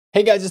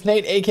Hey guys, it's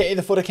Nate, aka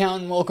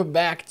TheFutAccountant. Welcome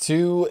back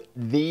to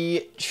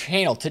the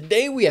channel.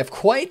 Today we have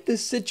quite the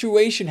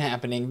situation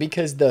happening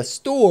because the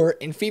store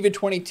in FIFA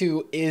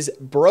 22 is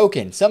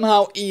broken.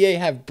 Somehow EA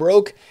have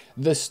broke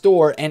the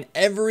store and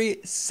every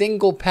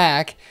single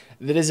pack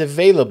that is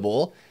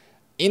available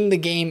in the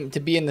game to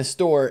be in the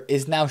store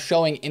is now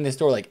showing in the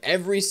store. Like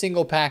every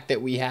single pack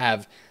that we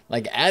have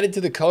added to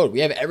the code.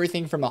 We have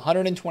everything from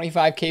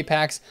 125k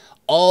packs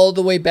all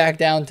the way back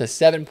down to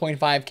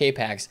 7.5k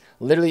packs.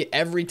 Literally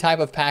every type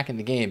of pack in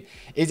the game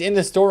is in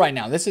the store right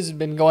now. This has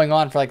been going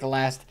on for like the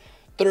last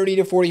 30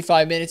 to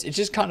 45 minutes. It's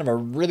just kind of a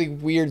really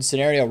weird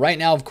scenario right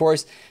now. Of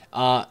course,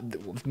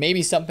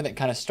 maybe something that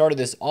kind of started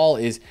this all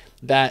is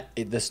that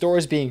the store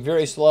is being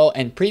very slow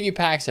and preview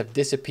packs have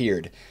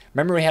disappeared.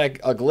 Remember we had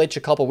a glitch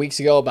a couple weeks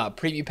ago about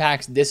preview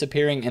packs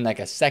disappearing and like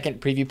a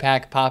second preview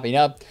pack popping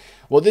up.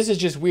 Well, this is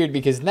just weird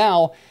because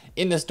now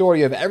in the store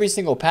you have every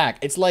single pack.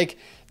 It's like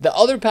the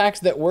other packs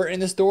that were in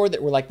the store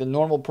that were like the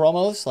normal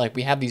promos. Like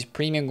we have these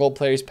premium gold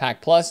players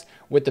pack plus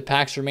with the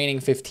packs remaining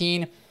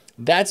 15.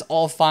 That's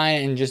all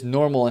fine and just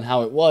normal and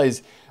how it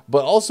was.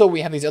 But also we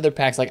have these other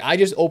packs. Like I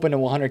just opened a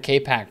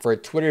 100k pack for a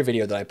Twitter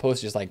video that I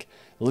posted just like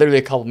literally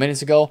a couple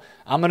minutes ago.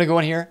 I'm going to go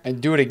in here and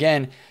do it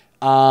again.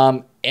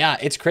 Yeah,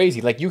 it's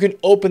crazy. Like you can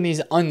open these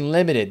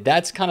unlimited.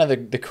 That's kind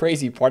of the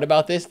crazy part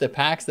about this. The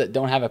packs that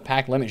don't have a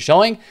pack limit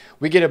showing.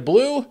 We get a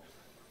blue.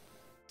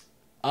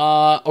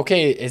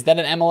 Okay, is that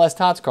an MLS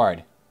Tots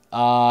card?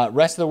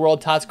 Rest of the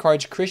world Tots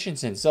cards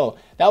Christensen. So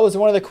that was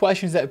one of the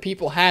questions that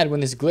people had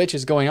when this glitch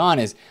is going on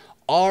is,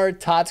 are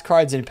Tots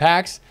cards in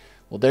packs?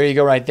 Well, there you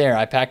go right there.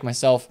 I packed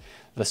myself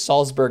the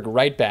Salzburg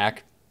right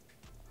back.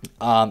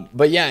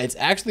 But yeah, it's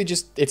actually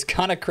just, it's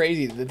kind of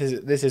crazy that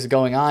this is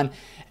going on.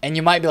 And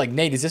you might be like,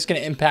 Nate, is this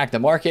going to impact the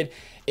market?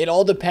 It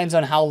all depends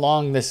on how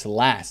long this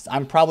lasts.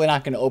 I'm probably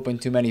not going to open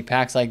too many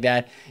packs like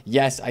that.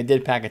 Yes, I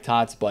did pack a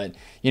Tots, but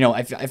you know,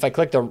 if I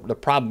click the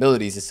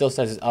probabilities, it still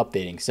says it's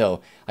updating.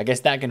 So I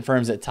guess that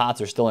confirms that Tots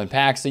are still in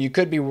packs. So you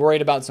could be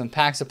worried about some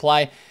pack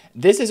supply.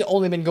 This has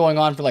only been going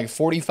on for like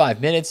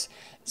 45 minutes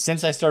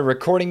since I started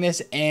recording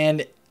this,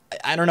 and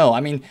I don't know.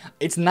 I mean,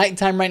 it's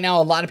nighttime right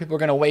now. A lot of people are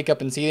going to wake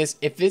up and see this.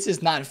 If this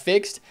is not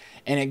fixed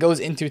and it goes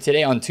into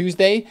today on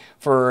Tuesday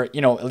for, you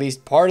know, at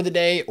least part of the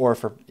day or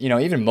for, you know,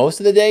 even most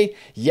of the day,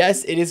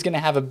 yes, it is going to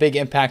have a big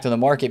impact on the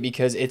market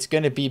because it's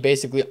going to be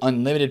basically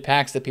unlimited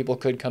packs that people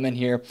could come in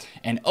here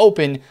and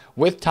open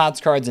with Tots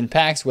cards and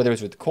packs, whether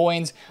it's with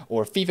coins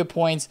or FIFA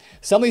points.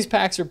 Some of these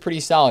packs are pretty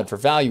solid for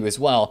value as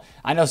well.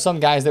 I know some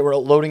guys that were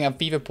loading up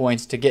FIFA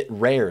points to get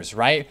rares,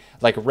 right?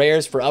 Like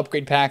rares for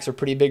upgrade packs are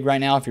pretty big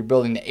right now. If you're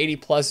building the 80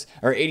 plus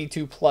or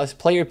 82 plus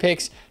player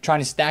picks, trying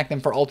to stack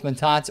them for Ultimate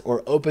Tots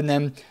or open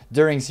them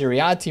during Serie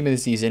A team of the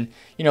season,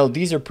 you know,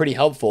 these are pretty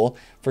helpful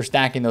for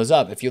stacking those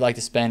up if you like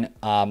to spend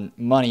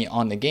money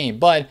on the game.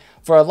 But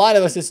for a lot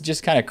of us, it's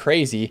just kind of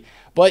crazy.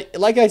 But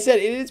like I said,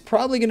 it is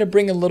probably going to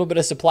bring a little bit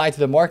of supply to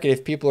the market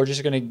if people are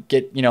just going to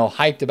get, you know,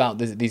 hyped about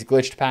these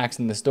glitched packs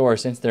in the store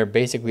since they're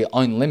basically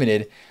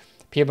unlimited.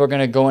 People are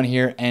going to go in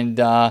here and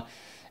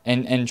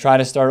try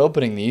to start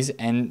opening these,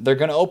 and they're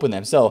going to open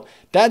them. So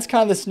that's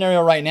kind of the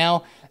scenario right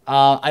now.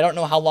 I don't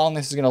know how long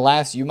this is going to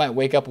last. You might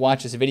wake up,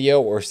 watch this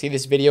video or see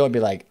this video and be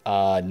like,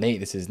 Nate,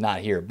 this is not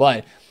here.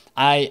 But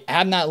I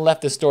have not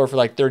left the store for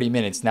like 30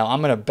 minutes. Now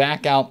I'm going to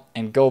back out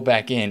and go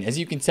back in. As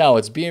you can tell,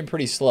 it's being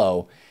pretty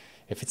slow.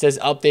 If it says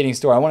updating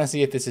store, I want to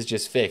see if this is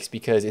just fixed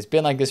because it's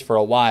been like this for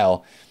a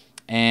while.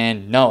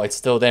 And no, it's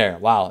still there.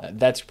 Wow,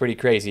 that's pretty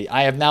crazy.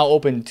 I have now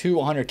opened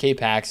 200k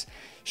packs.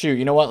 Shoot,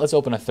 you know what? Let's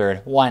open a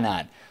third. Why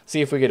not?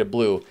 See if we get a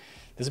blue.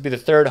 This will be the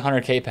third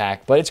 100k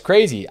pack, but it's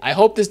crazy. I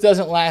hope this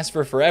doesn't last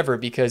for forever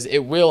because it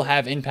will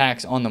have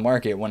impacts on the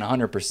market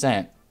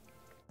 100%.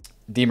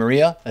 Di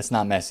Maria, that's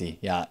not Messi.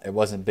 Yeah, it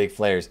wasn't big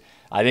flares.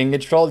 I didn't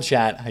get trolled,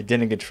 chat. I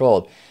didn't get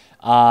trolled.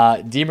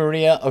 Di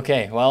Maria,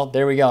 okay, well,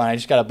 there we go. And I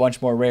just got a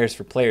bunch more rares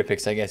for player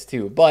picks, I guess,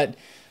 too. But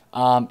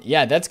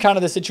yeah, that's kind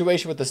of the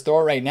situation with the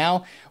store right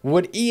now.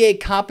 Would EA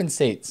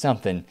compensate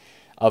something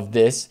of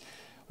this?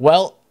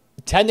 Well,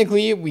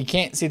 technically, we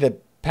can't see the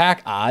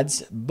pack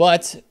odds,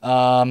 but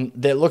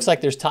it looks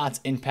like there's Tots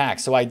in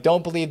packs. So I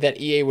don't believe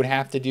that EA would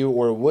have to do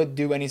or would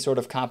do any sort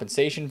of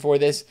compensation for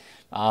this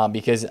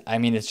because, I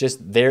mean, it's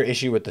just their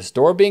issue with the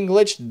store being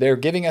glitched. They're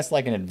giving us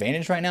like an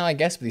advantage right now, I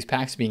guess, with these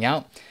packs being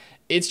out.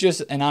 It's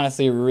just an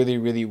honestly really,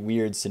 really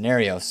weird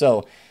scenario.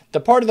 So the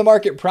part of the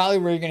market probably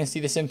where you're going to see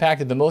this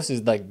impacted the most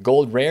is like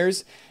gold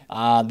rares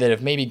that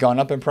have maybe gone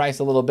up in price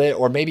a little bit,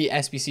 or maybe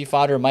SBC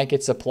fodder might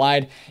get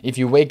supplied. If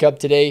you wake up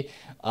today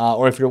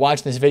or if you're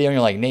watching this video and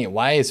you're like, Nate,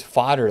 why is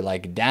fodder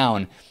like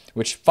down?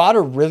 Which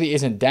fodder really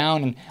isn't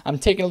down. And I'm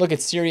taking a look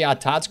at Serie A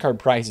Tots card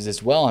prices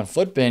as well on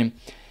Futbin.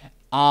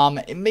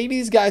 Maybe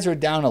these guys are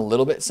down a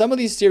little bit. Some of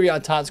these Serie A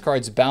Tots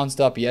cards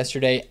bounced up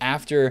yesterday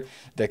after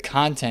the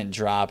content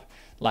drop.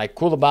 Like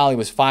Koulibaly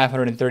was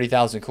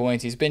 530,000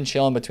 coins. He's been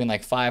chilling between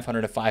like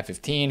 500 to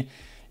 515.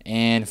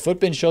 And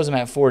Futbin shows him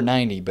at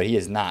 490, but he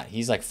is not.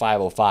 He's like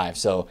 505.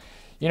 So,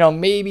 you know,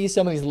 maybe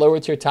some of these lower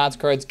tier Tots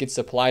cards get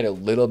supplied a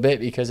little bit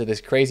because of this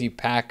crazy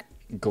pack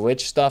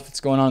glitch stuff that's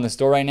going on in the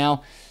store right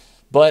now.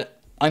 But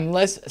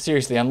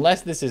seriously,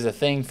 unless this is a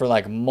thing for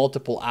like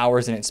multiple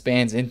hours and it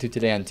spans into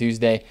today on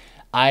Tuesday,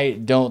 I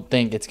don't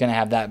think it's going to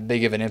have that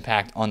big of an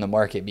impact on the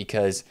market,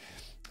 because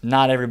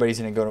not everybody's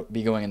going to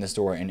be going in the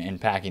store and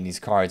packing these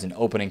cards and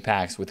opening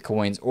packs with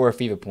coins or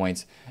FIFA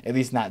points, at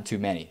least not too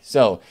many.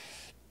 So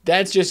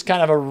that's just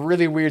kind of a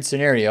really weird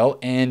scenario,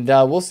 and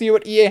we'll see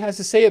what EA has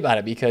to say about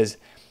it, because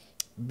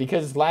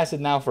it's lasted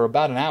now for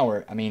about an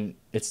hour. I mean,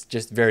 it's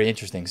just very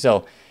interesting.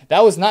 So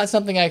that was not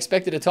something I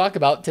expected to talk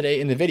about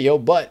today in the video,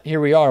 but here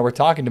we are. We're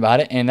talking about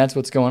it, and that's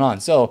what's going on.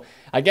 So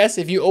I guess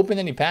if you open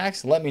any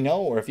packs, let me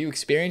know, or if you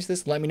experienced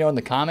this, let me know in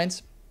the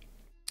comments,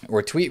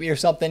 or tweet me or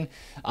something,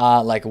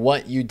 like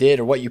what you did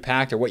or what you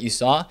packed or what you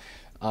saw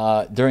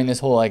during this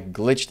whole like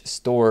glitched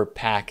store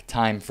pack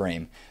time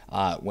frame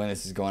when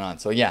this is going on.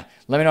 So yeah,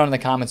 let me know in the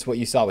comments what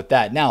you saw with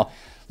that. Now,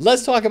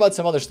 let's talk about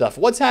some other stuff.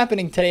 What's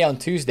happening today on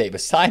Tuesday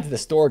besides the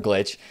store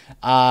glitch?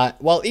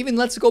 Well, even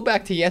let's go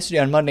back to yesterday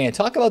on Monday and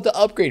talk about the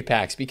upgrade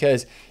packs,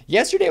 because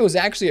yesterday was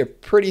actually a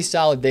pretty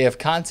solid day of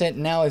content.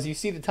 Now, as you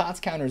see, the TOTS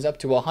counter is up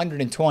to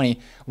 120.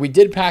 We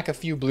did pack a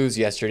few blues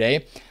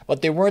yesterday,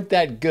 but they weren't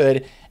that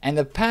good. And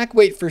the pack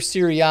weight for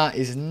Serie A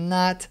is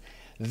not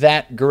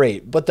that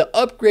great. But the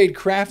upgrade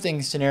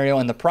crafting scenario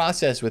and the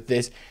process with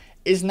this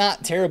is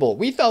not terrible.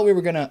 We thought we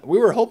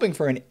were hoping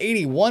for an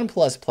 81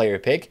 plus player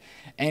pick,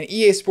 and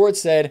EA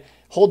Sports said,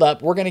 hold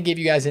up, we're going to give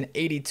you guys an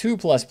 82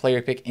 plus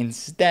player pick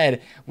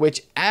instead,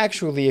 which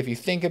actually, if you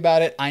think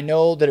about it, I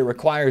know that it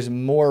requires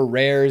more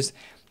rares,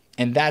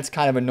 and that's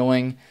kind of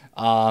annoying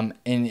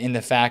in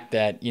the fact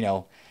that, you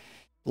know,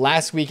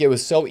 last week it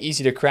was so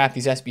easy to craft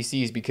these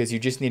SBCs because you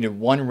just needed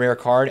one rare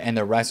card and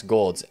the rest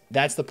golds.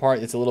 That's the part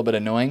that's a little bit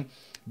annoying.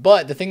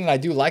 But the thing that I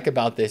do like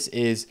about this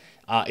is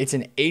it's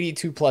an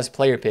 82 plus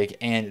player pick,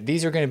 and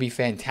these are going to be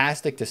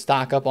fantastic to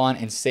stock up on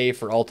and save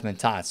for Ultimate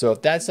TOTS. So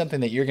if that's something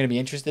that you're going to be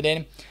interested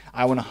in,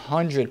 I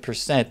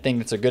 100% think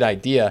that's a good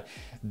idea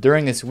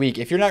during this week.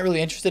 If you're not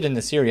really interested in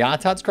the Serie A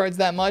TOTS cards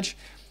that much,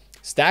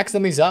 stack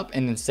some of these up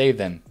and then save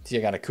them. See,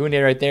 I got a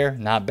Koundé right there,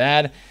 not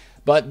bad.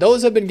 But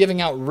those have been giving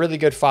out really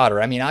good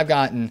fodder. I mean, I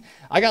got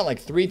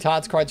like 3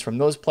 TOTS cards from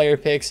those player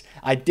picks.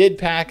 I did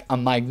pack a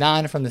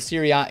Magnan from the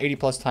Serie A 80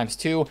 plus times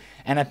 2,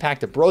 and I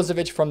packed a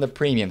Brozovic from the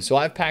premium. So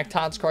I've packed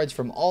TOTS cards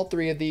from all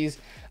 3 of these.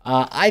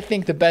 I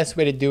think the best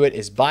way to do it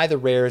is buy the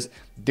rares,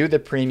 do the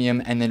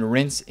premium, and then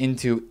rinse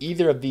into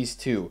either of these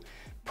 2.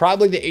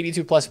 Probably the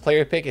 82 plus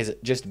player pick is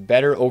just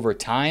better over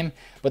time,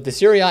 but the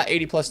Serie A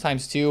 80 plus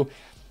times 2,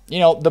 you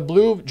know, the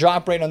blue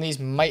drop rate on these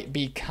might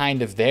be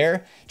kind of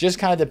there. Just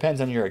kind of depends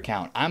on your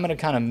account. I'm going to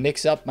kind of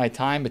mix up my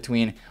time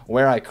between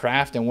where I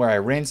craft and where I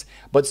rinse.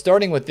 But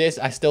starting with this,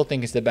 I still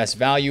think it's the best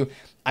value.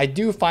 I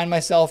do find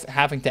myself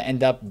having to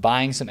end up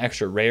buying some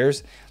extra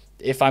rares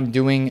if I'm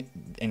doing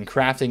and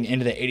crafting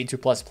into the 82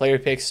 plus player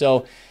picks.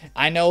 So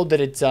I know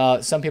that it's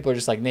some people are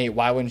just like, Nate,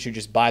 why wouldn't you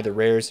just buy the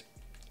rares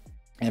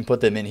and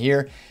put them in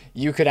here?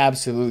 You could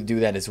absolutely do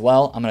that as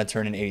well. I'm going to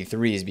turn in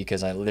 83s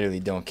because I literally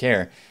don't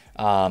care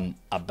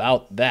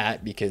about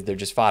that, because they're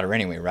just fodder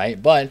anyway, right?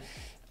 But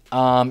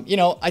you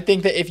know, I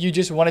think that if you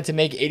just wanted to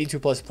make 82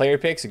 plus player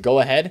picks, go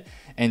ahead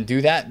and do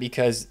that,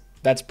 because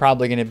that's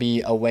probably going to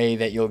be a way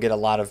that you'll get a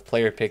lot of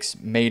player picks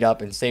made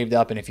up and saved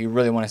up. And if you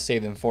really want to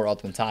save them for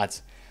Ultimate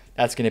TOTS,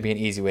 that's going to be an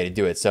easy way to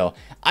do it. So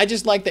I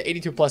just like the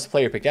 82 plus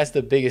player pick. That's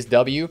the biggest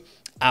W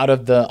out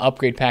of the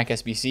upgrade pack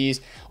SBCs.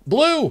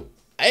 Blue.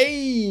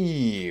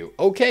 Hey,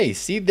 okay.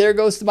 See, there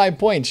goes to my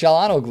point.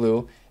 Shalano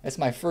glue. That's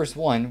my first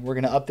one. We're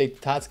going to update the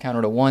TOTS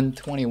counter to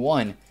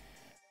 121.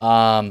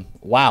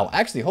 Wow.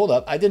 Actually, hold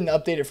up. I didn't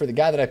update it for the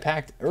guy that I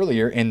packed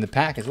earlier in the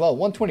pack as well.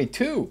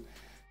 122.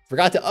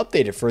 Forgot to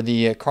update it for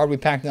the card we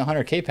packed in the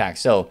 100K pack.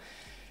 So,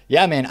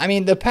 yeah, man. I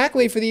mean, the pack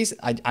weight for these,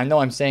 I know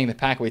I'm saying the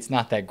pack weight's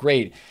not that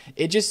great.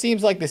 It just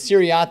seems like the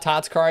Serie A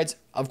TOTS cards,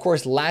 of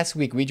course, last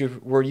week we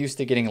were used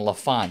to getting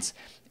Lafons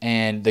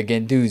and the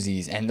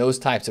Genduzis and those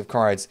types of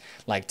cards,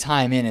 like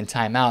time in and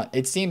time out.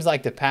 It seems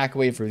like the pack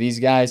weight for these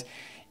guys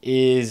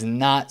is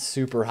not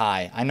super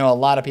high. I know a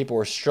lot of people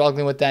were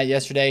struggling with that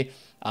yesterday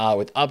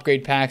with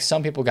upgrade packs.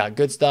 Some people got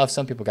good stuff.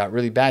 Some people got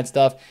really bad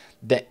stuff.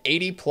 The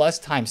 80 plus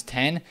times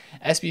 10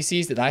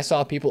 SBCs that I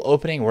saw people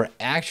opening were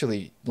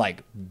actually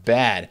like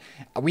bad.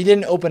 We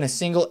didn't open a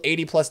single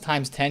 80 plus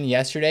times 10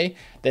 yesterday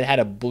that had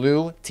a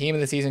blue team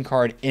of the season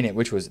card in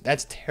it,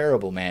 that's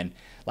terrible, man.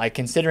 Like,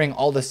 considering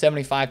all the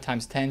 75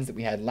 times 10s that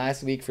we had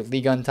last week for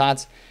Ligue 1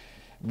 TOTS,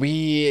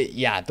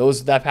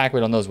 that pack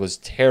weight on those was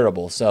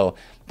terrible. So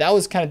that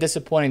was kind of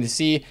disappointing to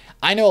see.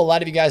 I know a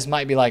lot of you guys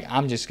might be like,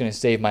 I'm just going to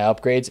save my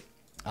upgrades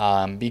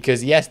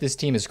because yes, this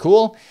team is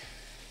cool.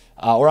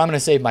 Or I'm going to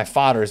save my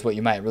fodder is what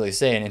you might really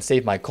say, and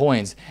save my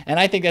coins. And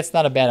I think that's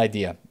not a bad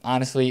idea.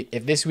 Honestly,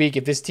 if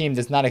this team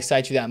does not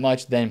excite you that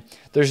much, then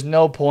there's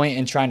no point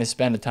in trying to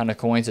spend a ton of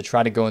coins to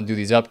try to go and do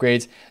these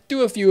upgrades.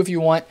 Do a few if you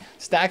want.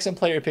 Stack some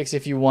player picks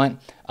if you want.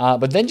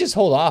 But then just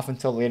hold off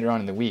until later on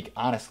in the week,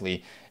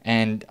 honestly.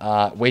 And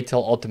wait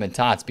till Ultimate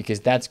TOTS, because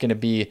that's going to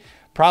be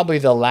probably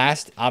the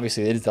last,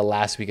 obviously it is the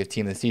last week of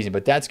Team of the Season,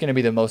 but that's going to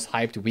be the most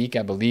hyped week,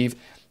 I believe,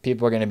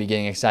 people are going to be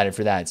getting excited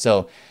for that.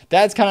 So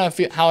that's kind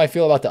of how I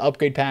feel about the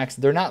upgrade packs.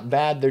 They're not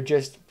bad. They're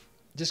just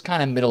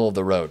kind of middle of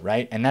the road,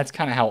 right? And that's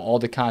kind of how all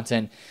the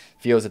content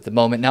feels at the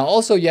moment. Now,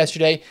 also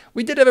yesterday,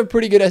 we did have a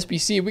pretty good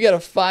SBC. We got a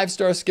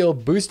 5-star skill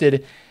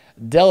boosted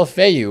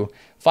Delafeu.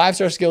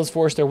 5-star skills,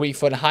 4-star weak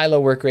foot, high-low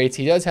work rates.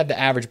 He does have the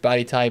average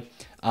body type,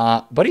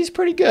 but he's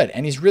pretty good,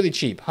 and he's really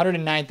cheap.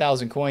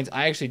 109,000 coins.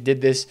 I actually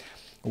did this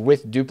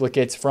with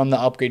duplicates from the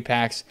upgrade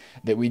packs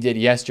that we did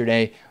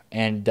yesterday,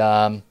 and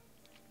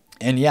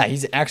yeah,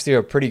 he's actually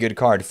a pretty good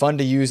card. Fun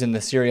to use in the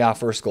Serie A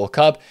First Goal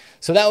Cup.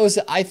 So that was,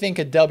 I think,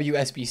 a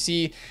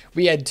WSBC.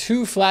 We had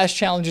 2 flash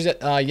challenges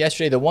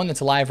yesterday. The one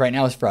that's live right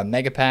now is for a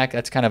mega pack.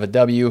 That's kind of a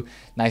W.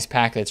 Nice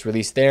pack that's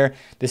released there.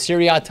 The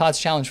Serie A Tots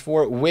Challenge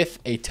 4 with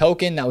a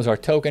token. That was our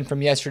token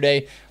from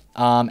yesterday.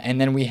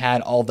 And then we had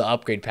all the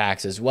upgrade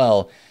packs as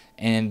well.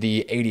 And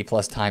the 80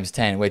 plus times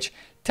 10, which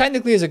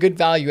technically is a good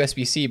value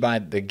SBC by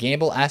the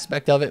gamble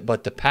aspect of it.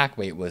 But the pack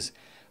weight was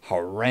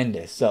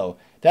horrendous. So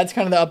that's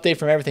kind of the update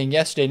from everything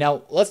yesterday.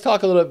 Now, let's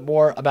talk a little bit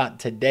more about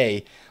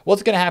today.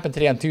 What's going to happen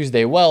today on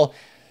Tuesday? Well,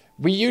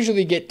 we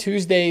usually get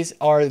Tuesdays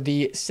are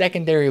the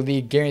secondary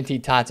league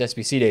guaranteed TOTS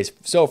SBC days.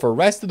 So for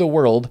rest of the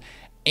world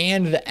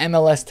and the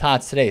MLS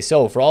TOTS today.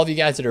 So for all of you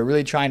guys that are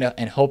really trying to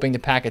and hoping to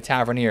pack a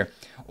Tavernier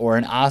or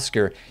an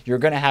Oscar, you're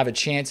going to have a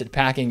chance at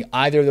packing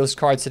either of those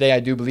cards today, I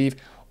do believe,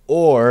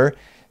 or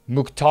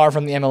Mukhtar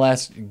from the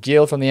MLS,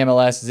 Gil from the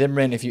MLS,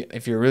 Zimran,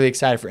 if you're really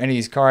excited for any of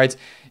these cards,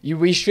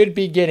 we should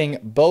be getting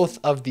both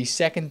of the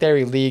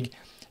secondary league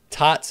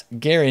TOTS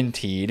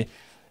guaranteed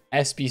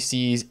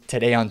SBCs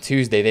today on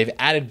Tuesday. They've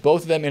added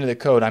both of them into the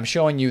code. I'm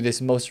showing you this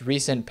most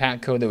recent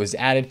pack code that was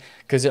added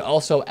because it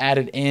also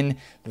added in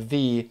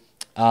the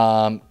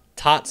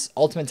TOTS,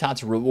 Ultimate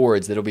TOTS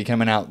rewards that'll be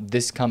coming out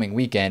this coming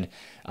weekend.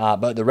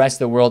 But the rest of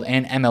the world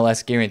and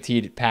MLS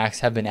guaranteed packs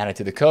have been added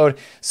to the code.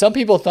 Some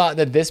people thought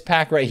that this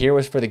pack right here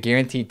was for the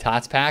guaranteed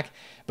TOTS pack,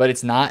 but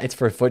it's not. It's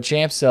for FUT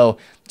Champs, so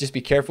just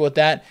be careful with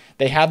that.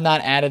 They have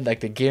not added like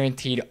the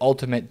guaranteed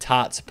Ultimate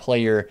TOTS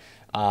player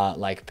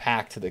like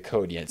pack to the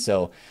code yet.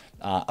 So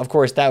of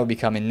course that would be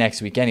coming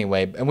next week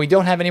anyway. And we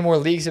don't have any more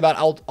leaks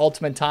about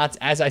Ultimate TOTS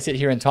as I sit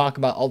here and talk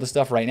about all the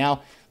stuff right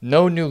now.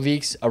 No new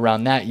leaks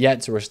around that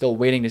yet, so we're still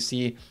waiting to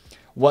see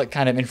what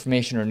kind of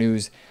information or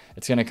news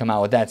it's going to come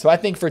out with that. So I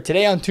think for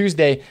today on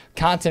Tuesday,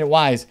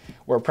 content-wise,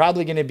 we're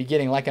probably going to be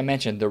getting, like I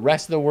mentioned, the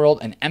rest of the world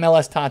and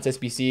MLS TOTS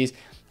SBCs.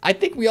 I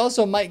think we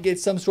also might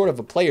get some sort of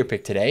a player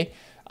pick today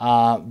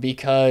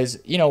because,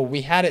 you know,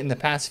 we had it in the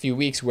past few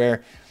weeks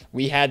where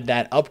we had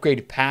that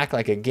upgrade pack,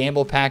 like a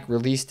gamble pack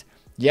released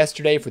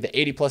yesterday for the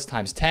 80 plus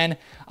times 10.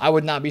 I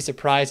would not be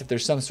surprised if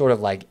there's some sort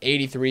of like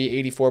 83,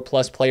 84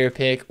 plus player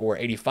pick or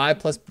 85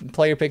 plus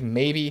player pick,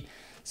 maybe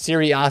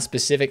Serie A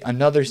specific,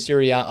 another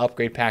Serie A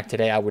upgrade pack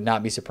today. I would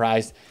not be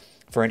surprised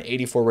for an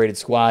 84 rated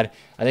squad.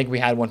 I think we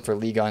had one for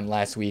Ligue 1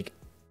 last week.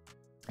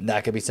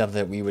 That could be something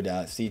that we would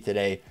see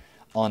today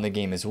on the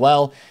game as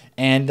well.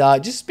 And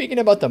just speaking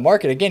about the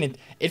market, again,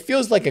 it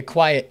feels like a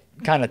quiet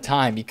kind of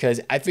time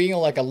because I feel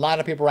like a lot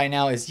of people right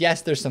now is,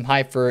 yes, there's some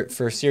hype for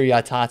Serie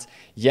A TOTS.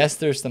 Yes,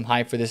 there's some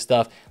hype for this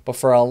stuff. But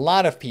for a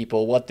lot of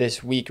people, what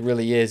this week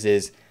really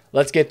is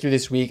let's get through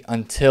this week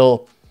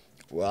until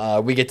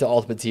we get to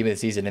Ultimate Team of the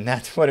Season, and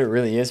that's what it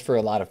really is for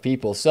a lot of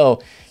people.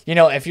 So, you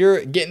know, if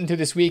you're getting through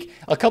this week,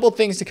 a couple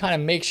things to kind of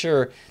make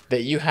sure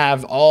that you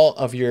have all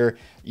of your,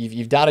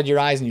 you've dotted your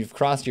I's and you've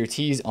crossed your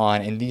T's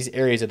on in these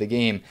areas of the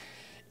game,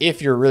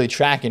 if you're really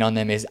tracking on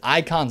them, is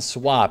icon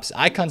swaps.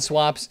 Icon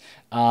swaps,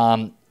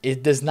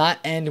 it does not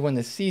end when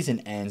the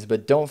season ends,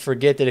 but don't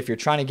forget that if you're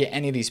trying to get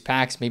any of these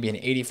packs, maybe an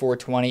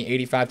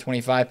 84-20,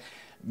 85-25,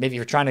 maybe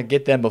you're trying to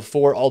get them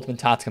before Ultimate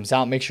TOTS comes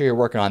out, make sure you're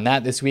working on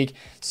that this week.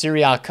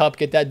 Serie A Cup,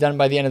 get that done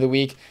by the end of the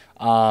week.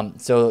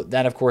 So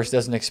that, of course,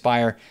 doesn't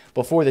expire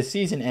before the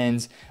season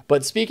ends.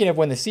 But speaking of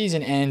when the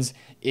season ends,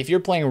 if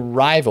you're playing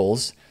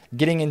Rivals,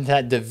 getting into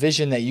that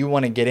division that you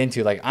want to get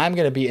into, like I'm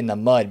going to be in the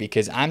mud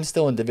because I'm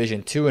still in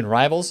Division 2 in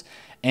Rivals.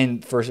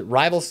 And for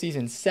Rivals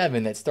Season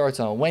 7 that starts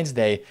on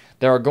Wednesday,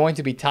 there are going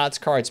to be TOTS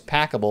cards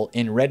packable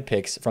in red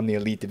picks from the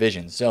Elite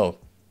Division. So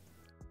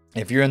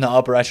if you're in the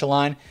upper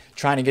echelon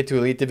trying to get to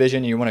Elite Division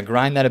and you want to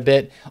grind that a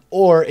bit,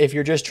 or if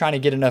you're just trying to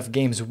get enough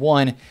games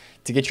won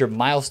to get your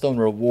milestone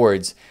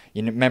rewards,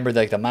 you remember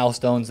like the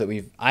milestones that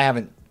I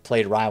haven't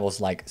played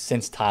Rivals like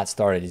since TOTS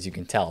started, as you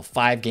can tell.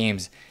 5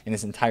 games in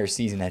this entire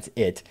season, that's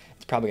it.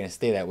 It's probably going to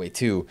stay that way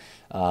too.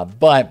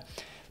 But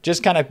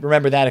just kind of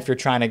remember that if you're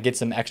trying to get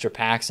some extra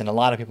packs, and a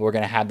lot of people are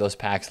going to have those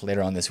packs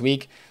later on this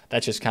week.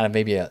 That's just kind of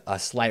maybe a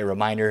slight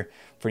reminder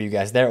for you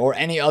guys there, or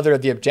any other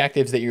of the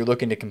objectives that you're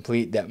looking to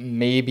complete that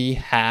maybe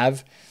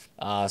have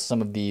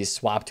some of these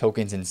swap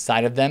tokens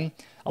inside of them.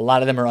 A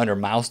lot of them are under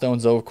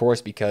milestones, though, of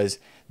course, because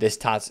this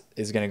TOTS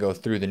is going to go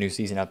through the new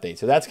season update.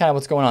 So that's kind of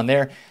what's going on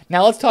there.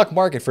 Now let's talk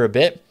market for a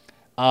bit.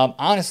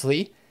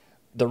 Honestly,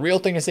 the real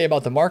thing to say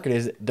about the market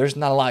is there's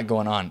not a lot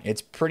going on.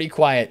 It's pretty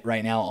quiet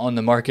right now on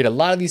the market. A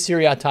lot of these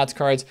Serie A TOTS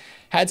cards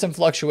had some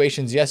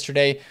fluctuations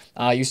yesterday.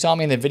 You saw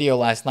me in the video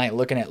last night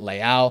looking at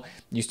Leao.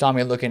 You saw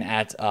me looking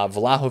at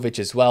Vlahovic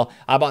as well.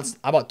 I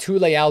bought 2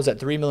 Leaos at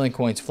 3 million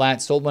coins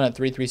flat. Sold one at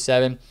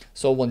 337.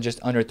 Sold one just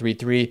under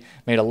 33.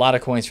 Made a lot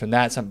of coins from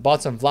that.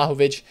 Bought some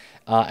Vlahovic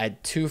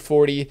at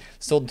 240.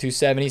 Sold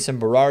 270. Some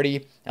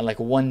Berardi at like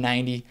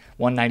 190,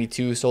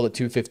 192. Sold at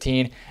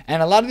 215.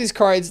 And a lot of these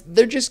cards,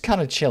 they're just kind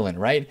of chilling,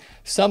 right?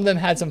 Some of them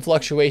had some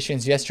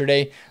fluctuations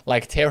yesterday.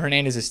 Like Teo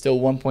Hernandez is still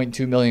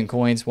 1.2 million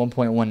coins,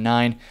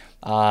 1.19.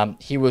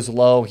 He was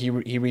low. He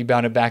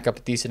rebounded back up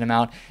a decent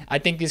amount. I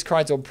think these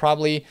cards will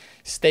probably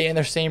stay in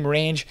their same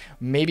range,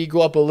 maybe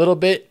go up a little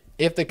bit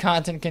if the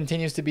content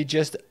continues to be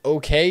just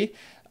okay.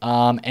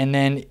 And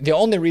then the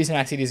only reason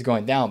I see these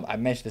going down, I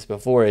mentioned this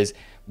before, is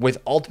with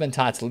Ultimate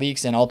TOTS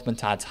leaks and Ultimate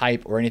TOTS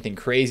hype or anything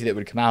crazy that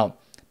would come out.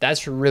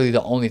 That's really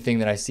the only thing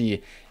that I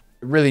see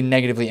really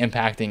negatively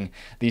impacting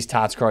these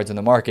TOTS cards in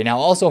the market. Now,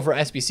 also for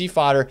SBC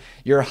fodder,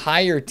 your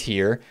higher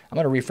tier, I'm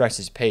going to refresh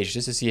this page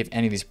just to see if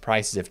any of these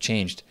prices have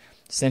changed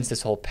since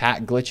this whole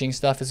pack glitching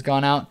stuff has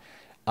gone out.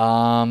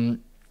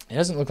 It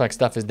doesn't look like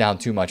stuff is down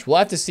too much. We'll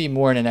have to see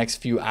more in the next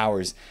few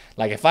hours.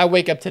 Like if I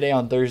wake up today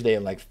on Thursday,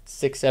 like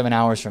 6-7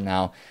 hours from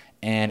now,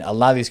 and a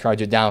lot of these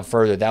cards are down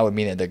further, that would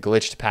mean that the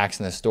glitched packs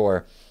in the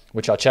store,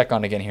 which I'll check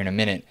on again here in a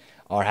minute,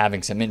 are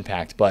having some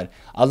impact. But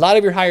a lot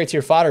of your higher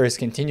tier fodder is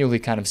continually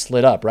kind of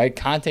slid up, right?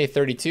 Conte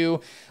 32,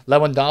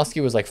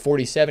 Lewandowski was like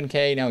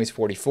 47K, now he's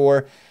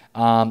 44.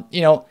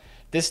 You know,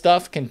 this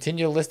stuff,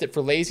 continue to list it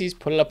for lazies,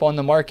 put it up on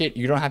the market.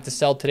 You don't have to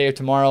sell today or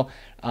tomorrow.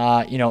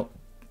 You know,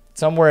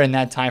 somewhere in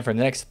that time frame,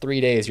 the next 3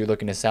 days, you're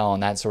looking to sell on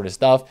that sort of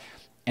stuff.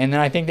 And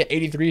then I think the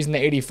 83s and the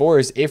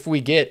 84s, if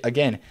we get,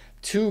 again,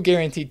 2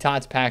 guaranteed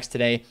TOTS packs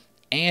today,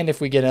 and if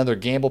we get another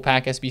gamble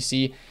pack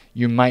SBC,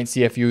 you might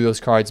see a few of those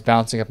cards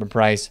bouncing up in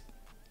price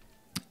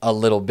a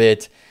little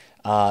bit,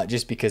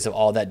 just because of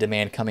all that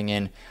demand coming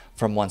in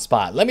from one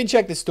spot. Let me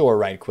check the store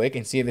right quick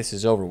and see if this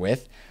is over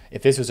with.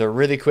 If this was a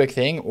really quick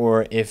thing,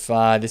 or if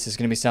this is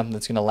going to be something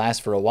that's going to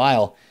last for a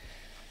while.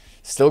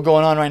 Still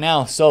going on right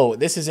now. So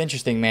this is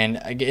interesting, man.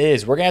 It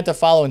is. We're going to have to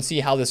follow and see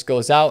how this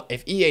goes out.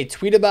 If EA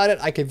tweet about it,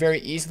 I could very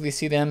easily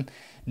see them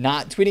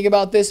not tweeting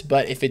about this.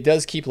 But if it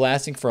does keep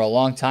lasting for a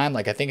long time,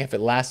 like I think if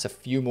it lasts a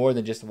few more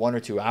than just 1 or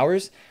 2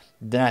 hours,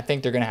 then I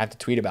think they're going to have to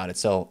tweet about it.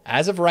 So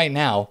as of right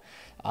now,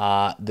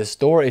 the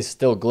store is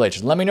still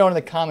glitched. Let me know in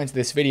the comments of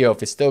this video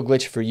if it's still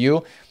glitched for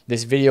you.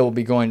 This video will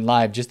be going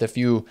live just a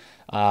few,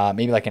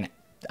 maybe like an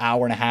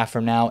hour and a half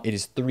from now. It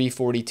is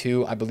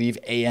 3:42, I believe,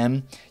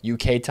 a.m.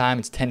 UK time.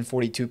 It's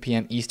 10:42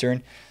 p.m.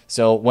 Eastern.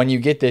 So when you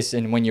get this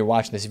and when you're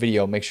watching this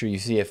video, make sure you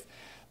see if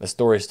the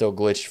store is still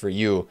glitched for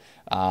you.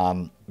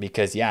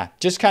 Because, yeah,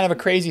 just kind of a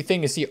crazy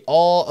thing to see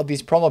all of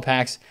these promo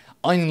packs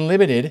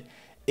unlimited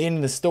in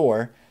the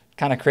store.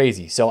 Kind of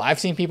crazy. So I've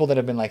seen people that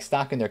have been like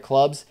stocking their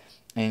clubs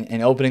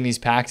and opening these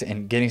packs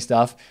and getting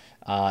stuff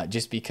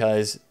just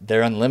because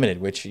they're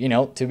unlimited, which, you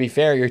know, to be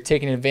fair, you're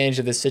taking advantage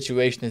of the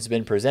situation that's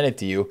been presented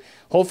to you.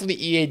 Hopefully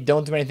EA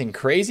don't do anything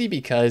crazy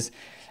because,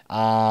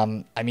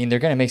 I mean, they're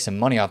going to make some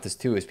money off this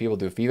too as people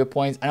do FIFA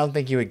points. I don't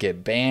think you would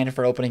get banned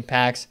for opening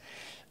packs.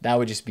 That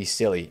would just be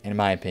silly, in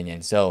my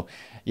opinion. So,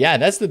 yeah,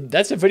 that's the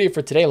video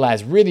for today,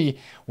 lads. Really,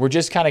 we're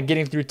just kind of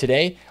getting through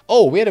today.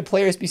 Oh, we had a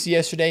player SBC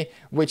yesterday,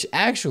 which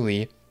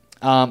actually...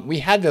 we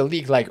had the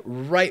leak like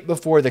right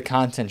before the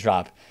content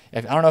drop.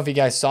 I don't know if you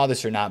guys saw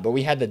this or not, but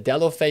we had the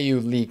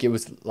Delofeu leak. It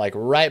was like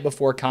right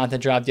before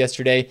content dropped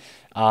yesterday.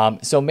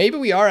 So maybe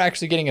we are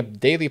actually getting a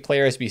daily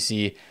player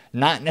SBC,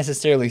 not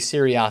necessarily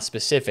Serie A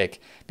specific,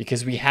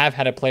 because we have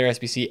had a player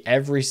SBC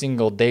every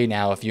single day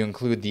now, if you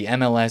include the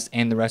MLS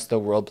and the rest of the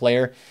world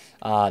player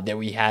that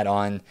we had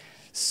on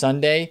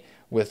Sunday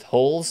with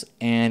Holes,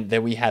 and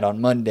that we had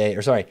on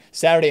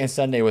Saturday and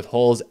Sunday with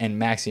Holes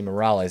and Maxi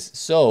Morales.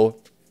 So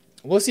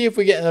we'll see if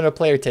we get another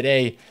player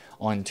today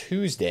on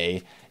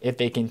Tuesday, if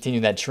they continue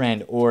that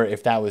trend, or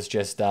if that was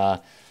just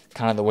kind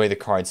of the way the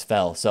cards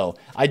fell. So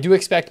I do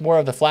expect more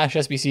of the Flash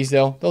SBCs,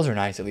 though. Those are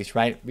nice, at least,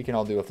 right? We can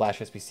all do a Flash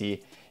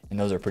SBC, and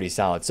those are pretty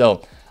solid.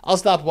 So I'll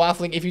stop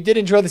waffling. If you did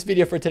enjoy this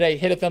video for today,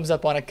 hit a thumbs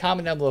up on it,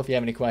 comment down below if you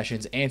have any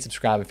questions, and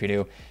subscribe if you're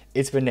new.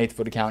 It's been Nate, the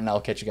Foot Accountant, and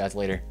I'll catch you guys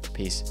later.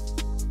 Peace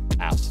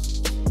out.